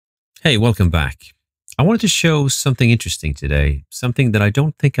Hey, welcome back. I wanted to show something interesting today, something that I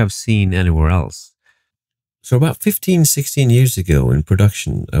don't think I've seen anywhere else. So about 15, 16 years ago in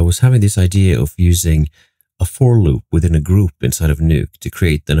production, I was having this idea of using a for loop within a group inside of Nuke to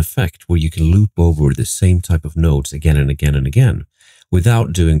create an effect where you can loop over the same type of nodes again and again and again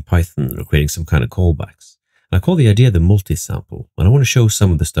without doing Python or creating some kind of callbacks. And I call the idea the multisample, and I want to show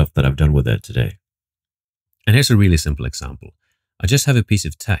some of the stuff that I've done with it today. And here's a really simple example. I just have a piece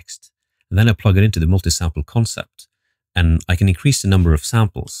of text, and then I plug it into the multisample concept, and I can increase the number of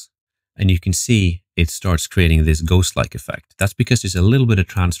samples, and you can see it starts creating this ghost-like effect. That's because there's a little bit of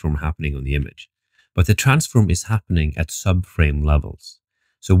transform happening on the image, but the transform is happening at subframe levels.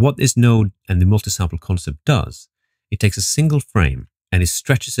 So what this node and the multisample concept does, it takes a single frame and it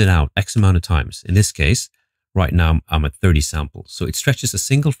stretches it out X amount of times. In this case, right now I'm at 30 samples. So it stretches a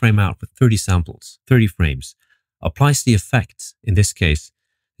single frame out for 30 samples, 30 frames, applies the effect. In this case,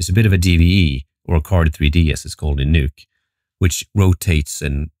 there's a bit of a DVE, or a card 3D as it's called in Nuke, which rotates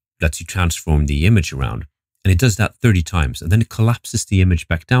and lets you transform the image around. And it does that 30 times, and then it collapses the image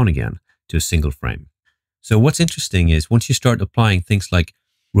back down again to a single frame. So what's interesting is once you start applying things like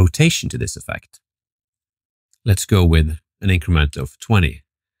rotation to this effect, let's go with an increment of 20.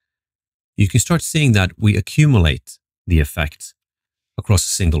 You can start seeing that we accumulate the effect across a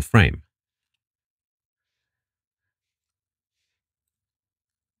single frame.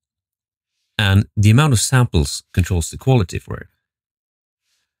 And the amount of samples controls the quality for it.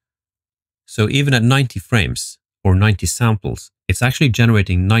 So even at 90 frames or 90 samples, it's actually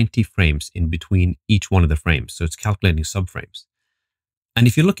generating 90 frames in between each one of the frames. So it's calculating subframes. And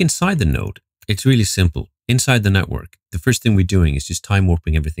if you look inside the node, it's really simple. Inside the network, the first thing we're doing is just time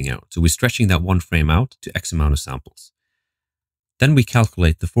warping everything out. So we're stretching that one frame out to X amount of samples. Then we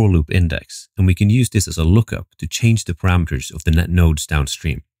calculate the for loop index, and we can use this as a lookup to change the parameters of the net nodes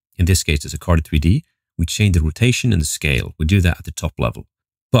downstream. In this case, it's a card 3D. We change the rotation and the scale. We do that at the top level.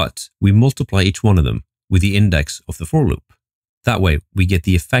 But we multiply each one of them with the index of the for loop. That way, we get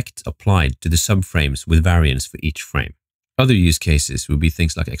the effect applied to the subframes with variance for each frame. Other use cases would be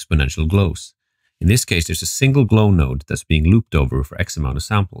things like exponential glows. In this case, there's a single glow node that's being looped over for X amount of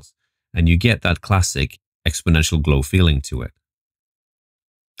samples, and you get that classic exponential glow feeling to it.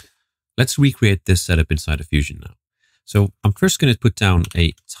 Let's recreate this setup inside of Fusion now. So I'm first going to put down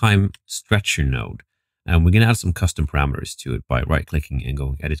a time stretcher node, and we're going to add some custom parameters to it by right-clicking and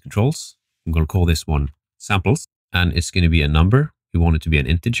going Edit Controls. I'm going to call this one Samples, and it's going to be a number. We want it to be an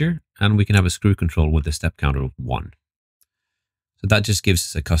integer, and we can have a screw control with a step counter of 1. So that just gives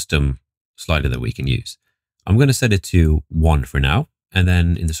us a custom slider that we can use. I'm going to set it to 1 for now, and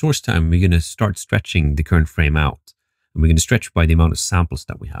then in the source time, we're going to start stretching the current frame out, and we're going to stretch by the amount of samples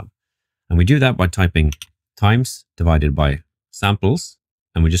that we have. And we do that by typing times divided by samples,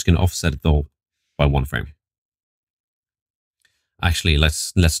 and we're just going to offset it though by 1 frame. Actually,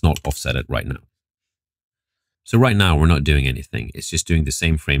 let's not offset it right now. So right now we're not doing anything. It's just doing the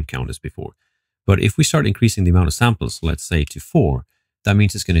same frame count as before. But if we start increasing the amount of samples, let's say to 4, that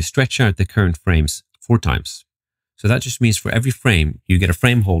means it's going to stretch out the current frames 4 times. So that just means for every frame, you get a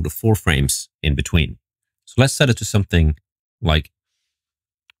frame hold of 4 frames in between. So let's set it to something like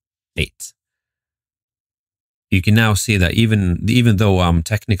 8. You can now see that even though I'm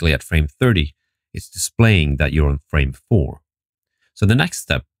technically at frame 30, it's displaying that you're on frame 4. So the next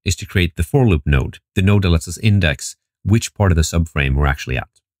step is to create the for loop node, the node that lets us index which part of the subframe we're actually at.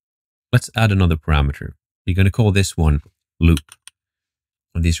 Let's add another parameter. We're going to call this one loop.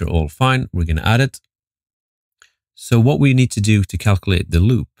 And these are all fine. We're going to add it. So what we need to do to calculate the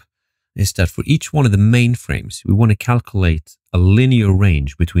loop is that for each one of the main frames, we want to calculate a linear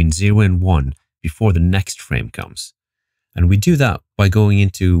range between 0 and 1 before the next frame comes. And we do that by going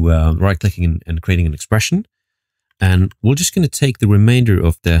into right-clicking and creating an expression. And we're just going to take the remainder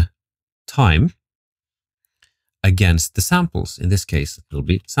of the time against the samples. In this case, it'll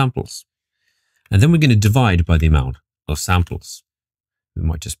be samples. And then we're going to divide by the amount of samples. We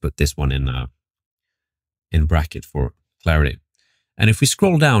might just put this one in bracket for clarity. And if we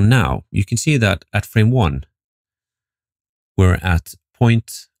scroll down now, you can see that at frame 1, we're at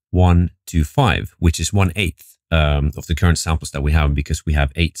 0.125, which is 1/8 of the current samples that we have because we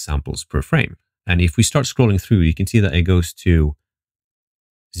have 8 samples per frame. And if we start scrolling through, you can see that it goes to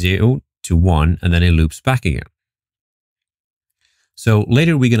 0 to 1, and then it loops back again. So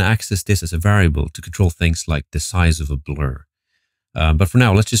later we're going to access this as a variable to control things like the size of a blur. But for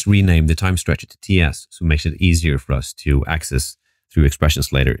now, let's just rename the time stretcher to TS, so it makes it easier for us to access through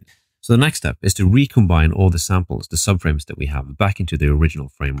expressions later. So the next step is to recombine all the samples, the subframes that we have, back into the original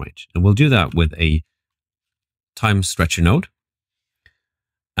frame range. And we'll do that with a time stretcher node.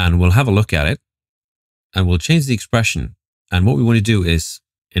 and we'll have a look at it, and we'll change the expression. And what we want to do is,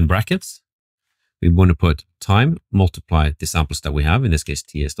 in brackets, we want to put time multiply the samples that we have, in this case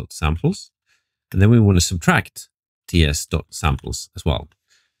ts.samples, and then we want to subtract ts.samples as well.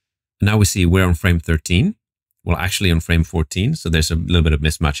 Now we see we're on frame 13. Well, actually on frame 14, so there's a little bit of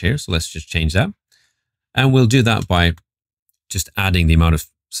mismatch here. So let's just change that. And we'll do that by just adding the amount of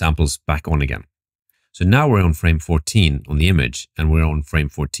samples back on again. So now we're on frame 14 on the image, and we're on frame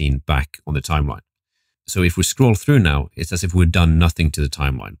 14 back on the timeline. So if we scroll through now, it's as if we've done nothing to the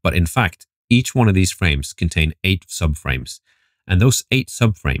timeline. But in fact, each one of these frames contain 8 subframes. And those 8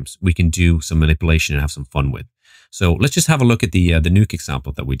 subframes, we can do some manipulation and have some fun with. So let's just have a look at the Nuke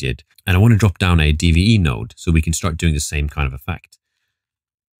example that we did. And I want to drop down a DVE node so we can start doing the same kind of effect.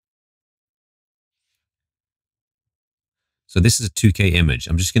 So this is a 2K image.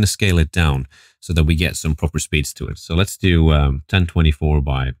 I'm just going to scale it down so that we get some proper speeds to it. So let's do 1024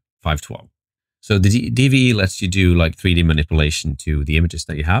 by 512. So the DVE lets you do like 3D manipulation to the images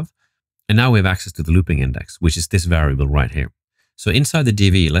that you have. And now we have access to the looping index, which is this variable right here. So inside the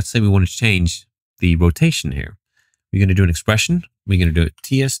DVE, let's say we want to change the rotation here. We're going to do an expression. We're going to do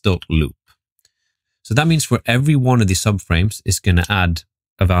ts.loop. So that means for every one of the subframes, it's going to add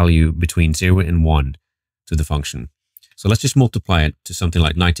a value between 0 and 1 to the function. So let's just multiply it to something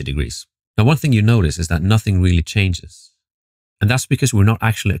like 90 degrees. Now, one thing you notice is that nothing really changes. And that's because we're not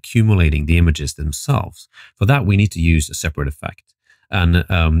actually accumulating the images themselves. For that, we need to use a separate effect.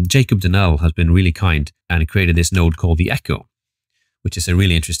 And Jacob Donnell has been really kind and created this node called the echo, which is a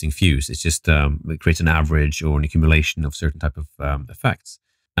really interesting fuse. It's just, it creates an average or an accumulation of certain type of effects.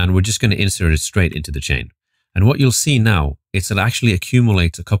 And we're just going to insert it straight into the chain. And what you'll see now is it actually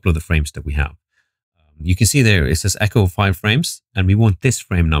accumulates a couple of the frames that we have. You can see there, it says echo 5 frames, and we want this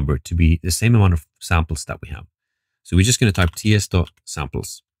frame number to be the same amount of samples that we have. So we're just going to type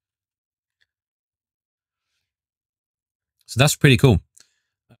ts.samples. So that's pretty cool.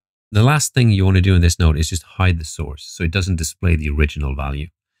 The last thing you want to do in this node is just hide the source, so it doesn't display the original value.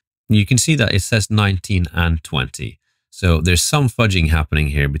 You can see that it says 19 and 20. So there's some fudging happening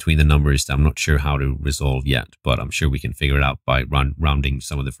here between the numbers that I'm not sure how to resolve yet, but I'm sure we can figure it out by rounding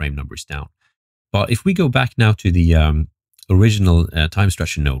some of the frame numbers down. But if we go back now to the original time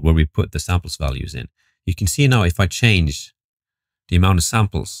stretcher node where we put the samples values in, you can see now if I change the amount of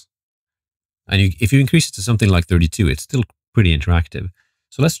samples, and if you increase it to something like 32, it's still pretty interactive.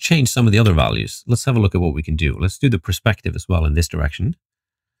 So let's change some of the other values. Let's have a look at what we can do. Let's do the perspective as well in this direction.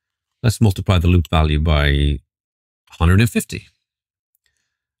 Let's multiply the loop value by 150.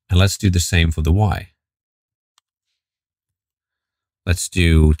 And let's do the same for the Y. Let's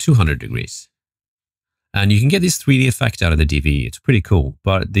do 200 degrees. And you can get this 3D effect out of the DVE. It's pretty cool.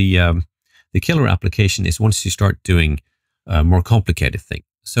 But the killer application is once you start doing more complicated things.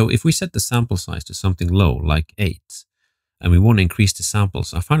 So if we set the sample size to something low, like 8, and we want to increase the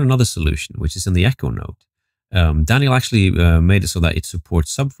samples, I found another solution, which is in the echo node. Daniel actually made it so that it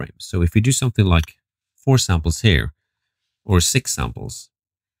supports subframes. So if we do something like 4 samples here, or 6 samples,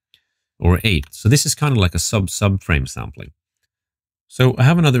 or 8. So this is kind of like a subframe sampling. So I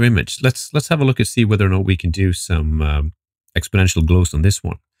have another image. Let's have a look and see whether or not we can do some exponential glows on this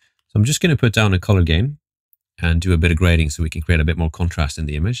one. So I'm just going to put down a color gain and do a bit of grading so we can create a bit more contrast in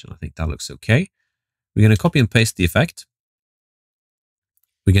the image. And I think that looks okay. We're going to copy and paste the effect.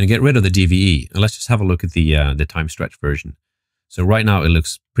 We're going to get rid of the DVE, and let's just have a look at the time stretch version. So right now it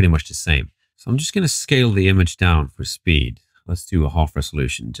looks pretty much the same. So I'm just going to scale the image down for speed. Let's do a half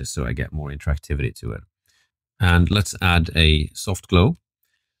resolution just so I get more interactivity to it. And let's add a soft glow.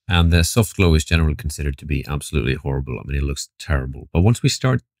 And the soft glow is generally considered to be absolutely horrible. I mean, it looks terrible. But once we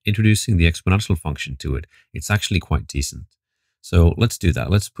start introducing the exponential function to it, it's actually quite decent. So let's do that.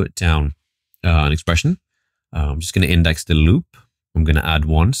 Let's put down an expression. I'm just going to index the loop. I'm going to add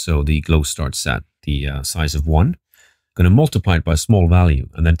 1, so the glow starts at the size of 1. I'm going to multiply it by a small value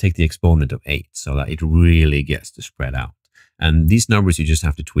and then take the exponent of 8 so that it really gets to spread out. And these numbers you just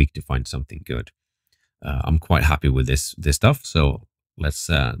have to tweak to find something good. I'm quite happy with this stuff, so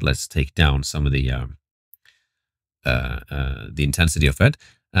let's take down some of the intensity of it.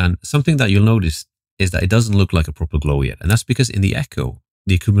 And something that you'll notice is that it doesn't look like a proper glow yet, and that's because in the echo,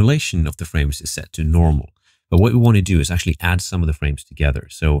 the accumulation of the frames is set to normal. But what we want to do is actually add some of the frames together.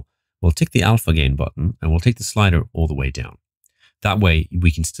 So we'll tick the alpha gain button and we'll take the slider all the way down. That way we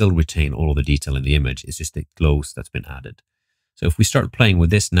can still retain all of the detail in the image. It's just the glows that's been added. So if we start playing with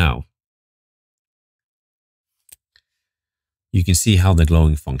this now, you can see how the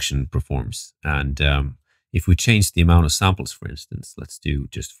glowing function performs. And if we change the amount of samples, for instance, let's do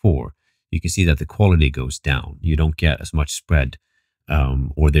just 4, you can see that the quality goes down. You don't get as much spread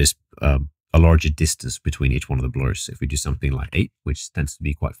or there's a larger distance between each one of the blurs. If we do something like 8, which tends to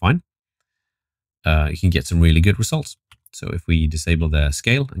be quite fine, you can get some really good results. So if we disable the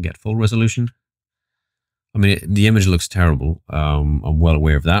scale and get full resolution, I mean, the image looks terrible. I'm well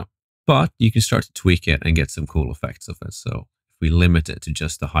aware of that, but you can start to tweak it and get some cool effects of it. So if we limit it to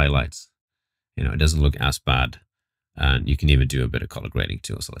just the highlights, you know, it doesn't look as bad. And you can even do a bit of color grading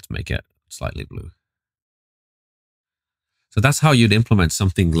too. So let's make it slightly blue. So that's how you'd implement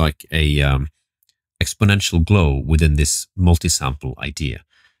something like a exponential glow within this multi-sample idea.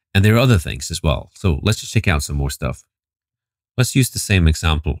 And there are other things as well. So let's just check out some more stuff. Let's use the same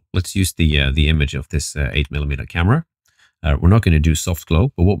example. Let's use the image of this 8mm camera. We're not going to do soft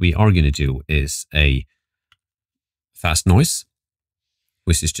glow, but what we are going to do is a fast noise,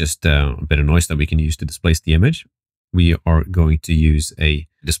 which is just a bit of noise that we can use to displace the image. We are going to use a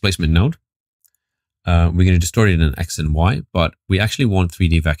displacement node. We're going to distort it in X and Y, but we actually want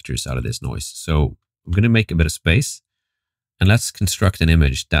 3D vectors out of this noise. So I'm going to make a bit of space, and let's construct an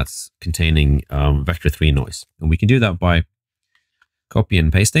image that's containing vector 3 noise. And we can do that by copy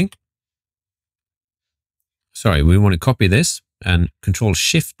and pasting. Sorry, we want to copy this and Control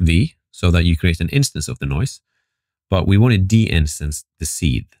Shift V so that you create an instance of the noise, but we want to de-instance the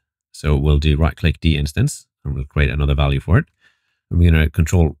seed. So we'll do right-click de-instance, and we'll create another value for it. And we're going to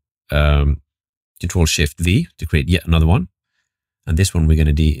Control Shift V to create yet another one. And this one we're going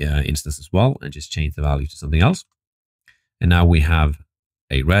to de-instance as well and just change the value to something else. And now we have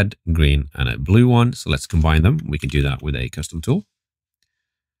a red, green, and a blue one. So let's combine them. We can do that with a custom tool.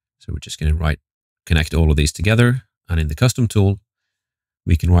 So we're just going to connect all of these together. And in the custom tool,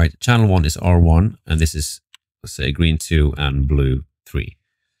 we can write channel 1 is R1, and this is, let's say, green 2 and blue 3.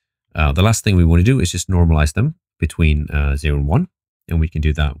 The last thing we want to do is just normalize them between 0 and 1. And we can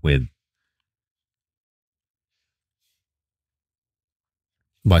do that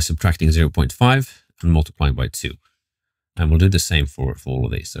by subtracting 0.5 and multiplying by 2. And we'll do the same for all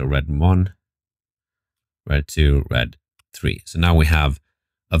of these. So red 1, red 2, red 3. So now we have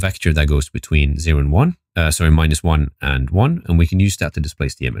a vector that goes between 0 and 1, -1 and 1, and we can use that to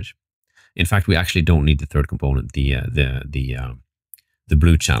displace the image. In fact, we actually don't need the third component, the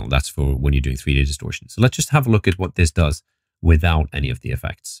blue channel. That's for when you're doing 3D distortion. So let's just have a look at what this does without any of the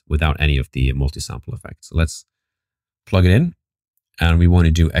effects, without any of the multi-sample effects. So let's plug it in, and we want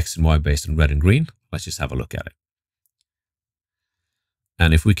to do X and Y based on red and green. Let's just have a look at it.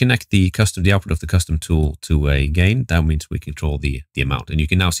 And if we connect the output of the custom tool to a gain, that means we control the amount. And you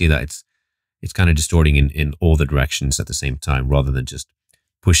can now see that it's kind of distorting in all the directions at the same time, rather than just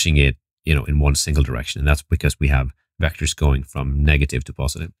pushing it, you know, in one single direction. And that's because we have vectors going from negative to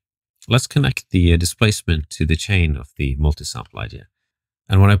positive. Let's connect the displacement to the chain of the multi-sample idea.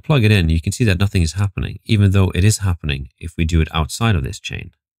 And when I plug it in, you can see that nothing is happening, even though it is happening if we do it outside of this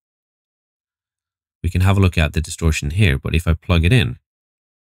chain. We can have a look at the distortion here, but if I plug it in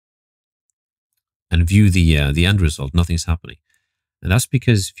and view the end result, nothing's happening. And that's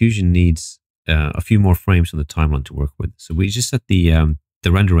because Fusion needs a few more frames on the timeline to work with. So we just set the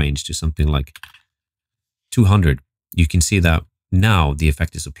render range to something like 200. You can see that now the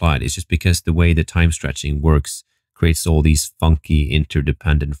effect is applied. It's just because the way the time stretching works creates all these funky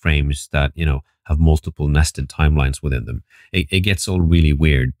interdependent frames that, you know, have multiple nested timelines within them. It gets all really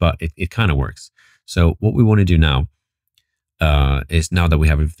weird, but it kind of works. So what we want to do now is, now that we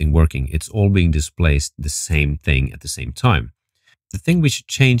have everything working, it's all being displaced the same thing at the same time. The thing we should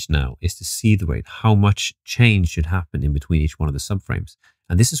change now is the seed rate, how much change should happen in between each one of the subframes.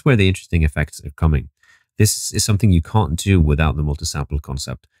 And this is where the interesting effects are coming. This is something you can't do without the multi-sample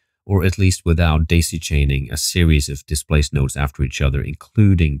concept, or at least without daisy chaining a series of displaced nodes after each other,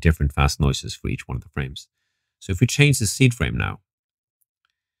 including different fast noises for each one of the frames. So if we change the seed frame now,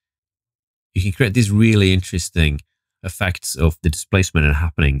 you can create these really interesting effects of the displacement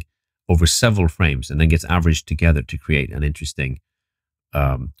happening over several frames, and then gets averaged together to create an interesting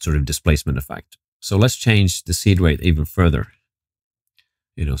sort of displacement effect. So let's change the seed rate even further,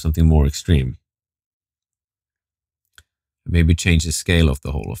 you know, something more extreme. Maybe change the scale of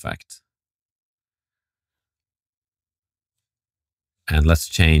the whole effect. And let's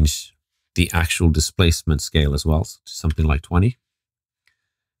change the actual displacement scale as well, to something like 20.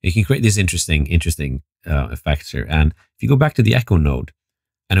 You can create this interesting effects here. And if you go back to the echo node,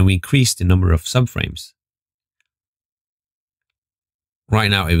 and then we increase the number of subframes, right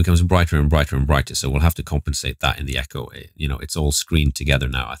now it becomes brighter and brighter and brighter. So we'll have to compensate that in the echo. You know, it's all screened together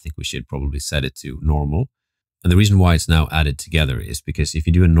now. I think we should probably set it to normal. And the reason why it's now added together is because if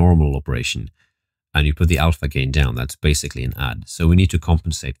you do a normal operation and you put the alpha gain down, that's basically an add. So we need to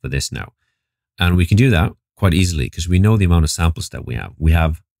compensate for this now. And we can do that quite easily because we know the amount of samples that we have. We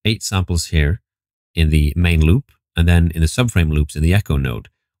have 8 samples here in the main loop, and then in the subframe loops in the echo node,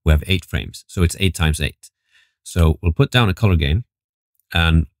 we have 8 frames. So it's 8 times 8. So we'll put down a color gain,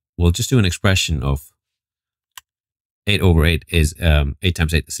 and we'll just do an expression of 8 over 8 is 8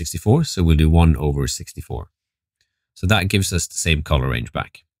 times 8 is 64. So we'll do 1 over 64. So that gives us the same color range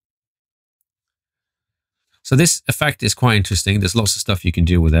back. So this effect is quite interesting. There's lots of stuff you can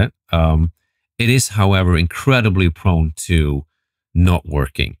do with it. It is, however, incredibly prone to not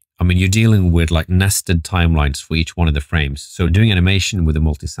working. I mean, you're dealing with like nested timelines for each one of the frames. So doing animation with a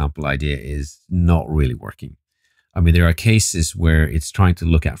multi-sample idea is not really working. I mean, there are cases where it's trying to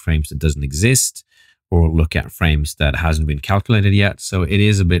look at frames that doesn't exist or look at frames that hasn't been calculated yet. So it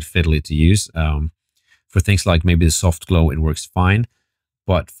is a bit fiddly to use. For things like maybe the soft glow, it works fine.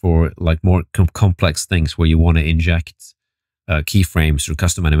 But for like more complex things where you want to inject keyframes or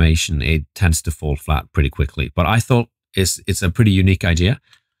custom animation, it tends to fall flat pretty quickly. But I thought it's a pretty unique idea.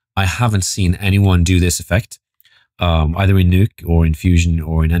 I haven't seen anyone do this effect, either in Nuke or in Fusion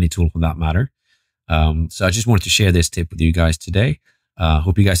or in any tool for that matter. So I just wanted to share this tip with you guys today.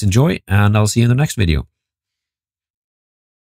 Hope you guys enjoy, and I'll see you in the next video.